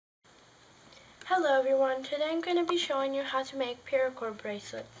Hello everyone, today I'm going to be showing you how to make paracord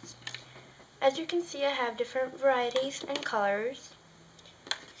bracelets. As you can see, I have different varieties and colors,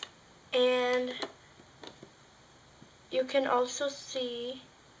 and you can also see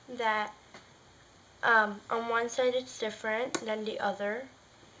that on one side it's different than the other,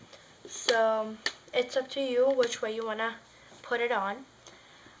 so it's up to you which way you want to put it on.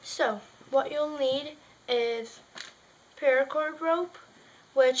 So what you'll need is paracord rope,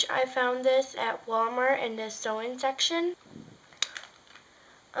 which I found this at Walmart in the sewing section.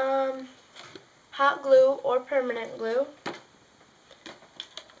 Hot glue or permanent glue,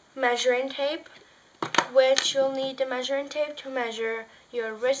 measuring tape, which you'll need the measuring tape to measure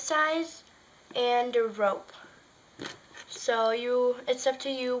your wrist size and the rope. So it's up to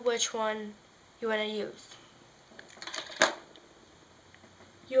you which one you want to use.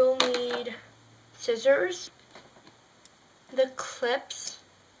 You'll need scissors, the clips,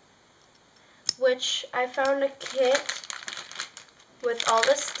 which I found a kit with all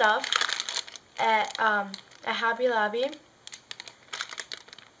the stuff at Hobby Lobby,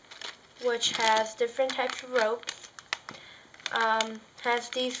 which has different types of ropes, has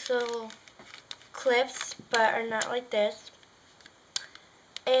these little clips but are not like this,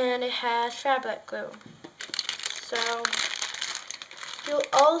 and it has fabric glue. So you'll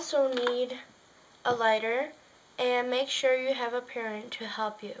also need a lighter, and make sure you have a parent to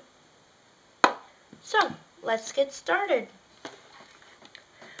help you. So let's get started.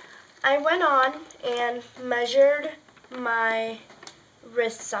 I went on and measured my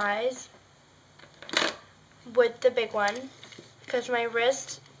wrist size with the big one because my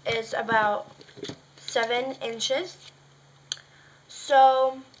wrist is about 7 inches.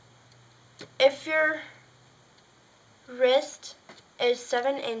 So if your wrist is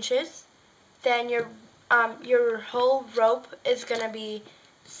 7 inches, then your whole rope is going to be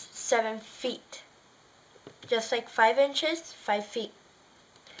 7 feet. Just like 5 inches, 5 feet.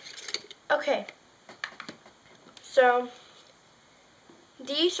 Okay, so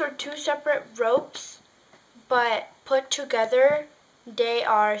these are two separate ropes, but put together they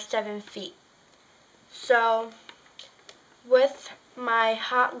are 7 feet. So with my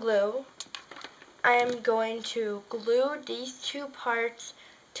hot glue, I am going to glue these two parts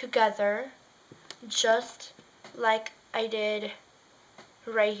together just like I did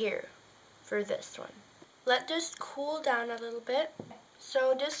right here for this one. Let this cool down a little bit.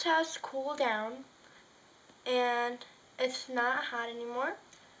 So this has cooled down and it's not hot anymore.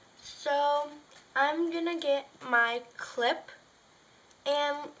 So I'm gonna get my clip,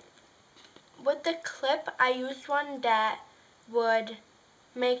 and with the clip I used one that would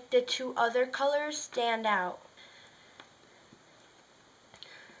make the two other colors stand out.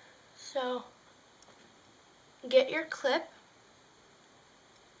 So get your clip,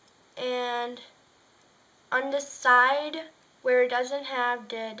 and on the side where it doesn't have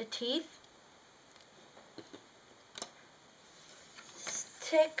the teeth,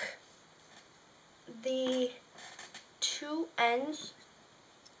 stick the two ends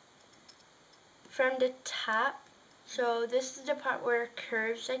from the top. So this is the part where it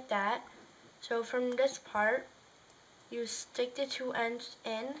curves like that. So from this part, you stick the two ends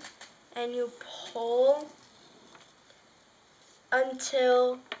in and you pull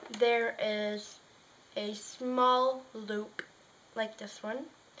until there is a small loop like this one,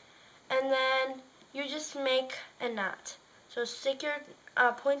 and then you just make a knot. So stick your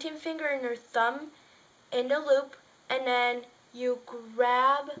pointing finger and your thumb in the loop, and then you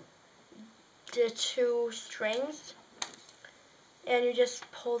grab the two strings and you just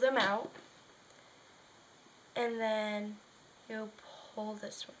pull them out, and then you pull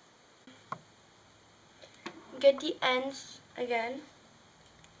this one. Get the ends again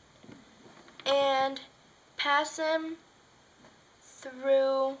and pass them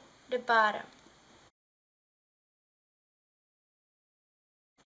through the bottom.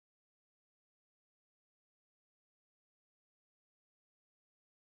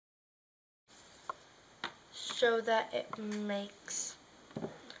 So that it makes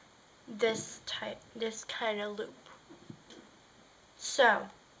this kind of loop. So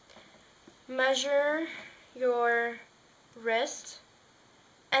measure your wrist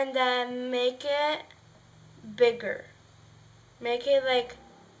and then make it bigger. Make it like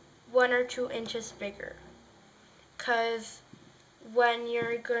 1 or 2 inches bigger, because when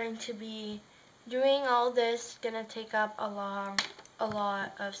you're going to be doing all this, it's gonna take up a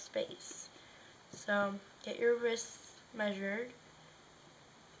lot of space. So get your wrists measured,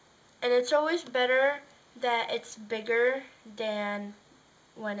 and it's always better that it's bigger than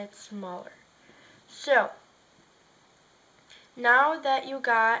when it's smaller. So now that you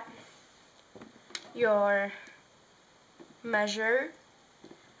got your measure,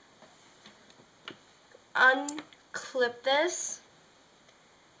 unclip this,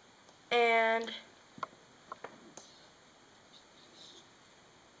 and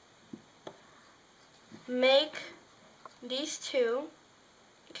make these two.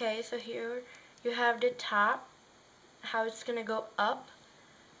 Okay, so here you have the top, how it's gonna go up.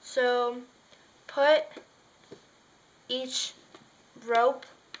 So put each rope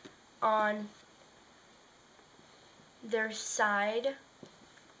on their side.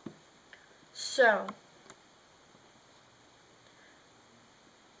 So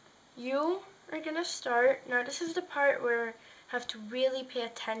you are gonna start, now this is the part where you have to really pay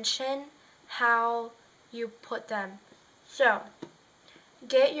attention how you put them. So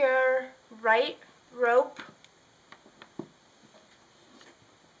get your right rope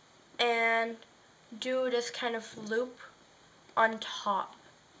and do this kind of loop on top,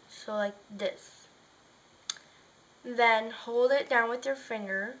 so like this. Then hold it down with your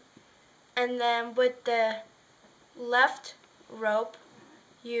finger, and then with the left rope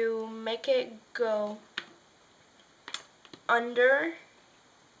you make it go under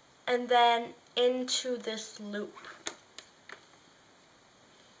and then into this loop.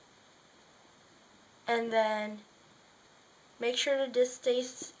 And then make sure that this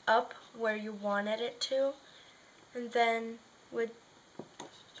stays up where you wanted it to. And then with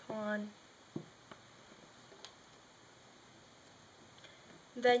on,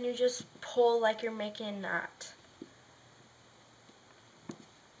 then you just pull like you're making a knot.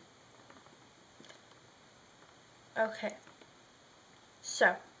 Okay,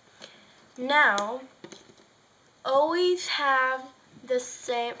 so now always have the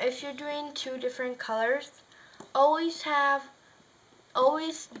same, if you're doing two different colors, always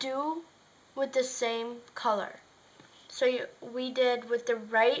do with the same color. So we did with the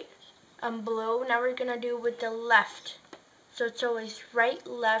right blue, now we're gonna do with the left. So it's always right,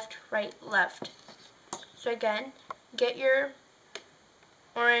 left, right, left. So again, get your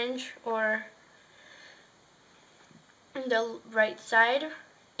orange or the right side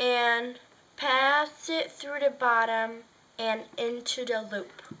and pass it through the bottom and into the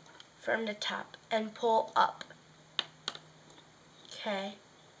loop from the top and pull up. Okay,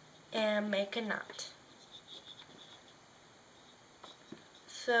 and make a knot.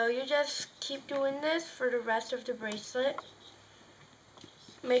 So you just keep doing this for the rest of the bracelet.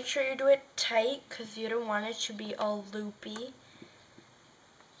 Make sure you do it tight because you don't want it to be all loopy.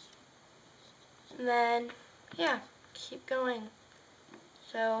 And then, yeah, keep going.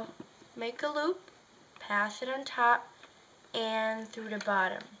 So make a loop, pass it on top and through the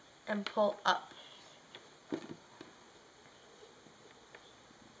bottom and pull up.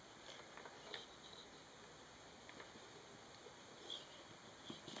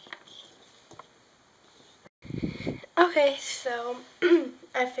 Okay, so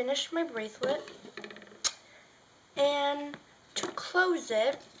I finished my bracelet, and to close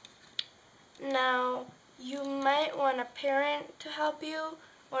it, now you might want a parent to help you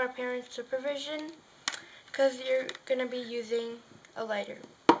or a parent supervision because you're going to be using a lighter.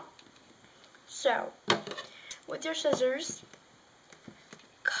 So with your scissors,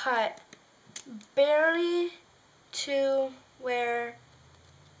 cut barely to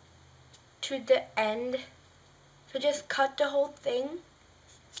the end. So just cut the whole thing,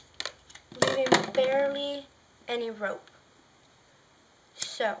 leaving barely any rope.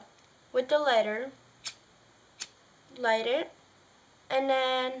 So with the lighter, light it, and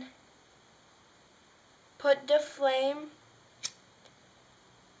then put the flame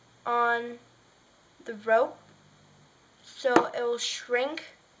on the rope so it will shrink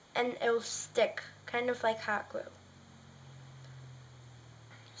and it will stick, kind of like hot glue.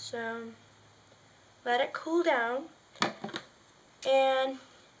 So let it cool down and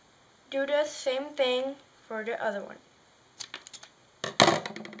do the same thing for the other one.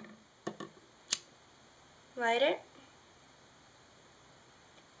 Light it,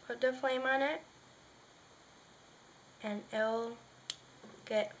 put the flame on it, and it'll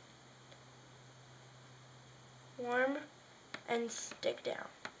get warm and stick down.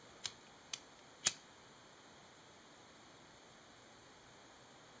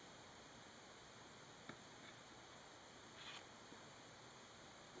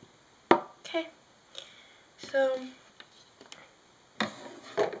 Okay, so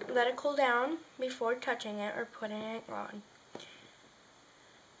let it cool down before touching it or putting it on.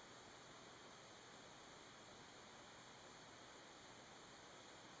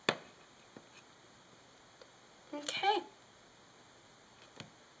 Okay,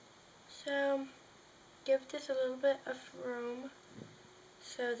 so give this a little bit of room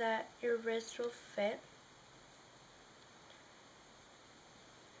so that your wrist will fit.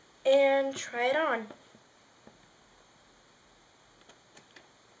 And try it on.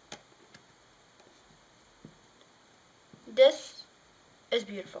 This is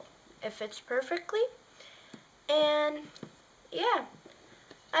beautiful. It fits perfectly. And yeah,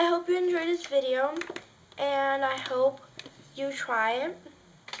 I hope you enjoyed this video, and I hope you try it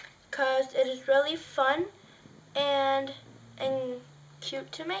because it is really fun and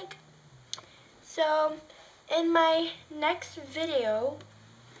cute to make. So in my next video,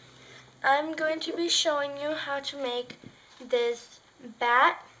 I'm going to be showing you how to make this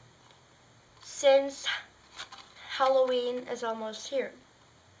bat since Halloween is almost here.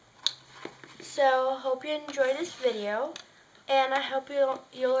 So hope you enjoyed this video, and I hope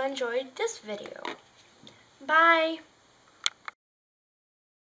you'll enjoy this video. Bye!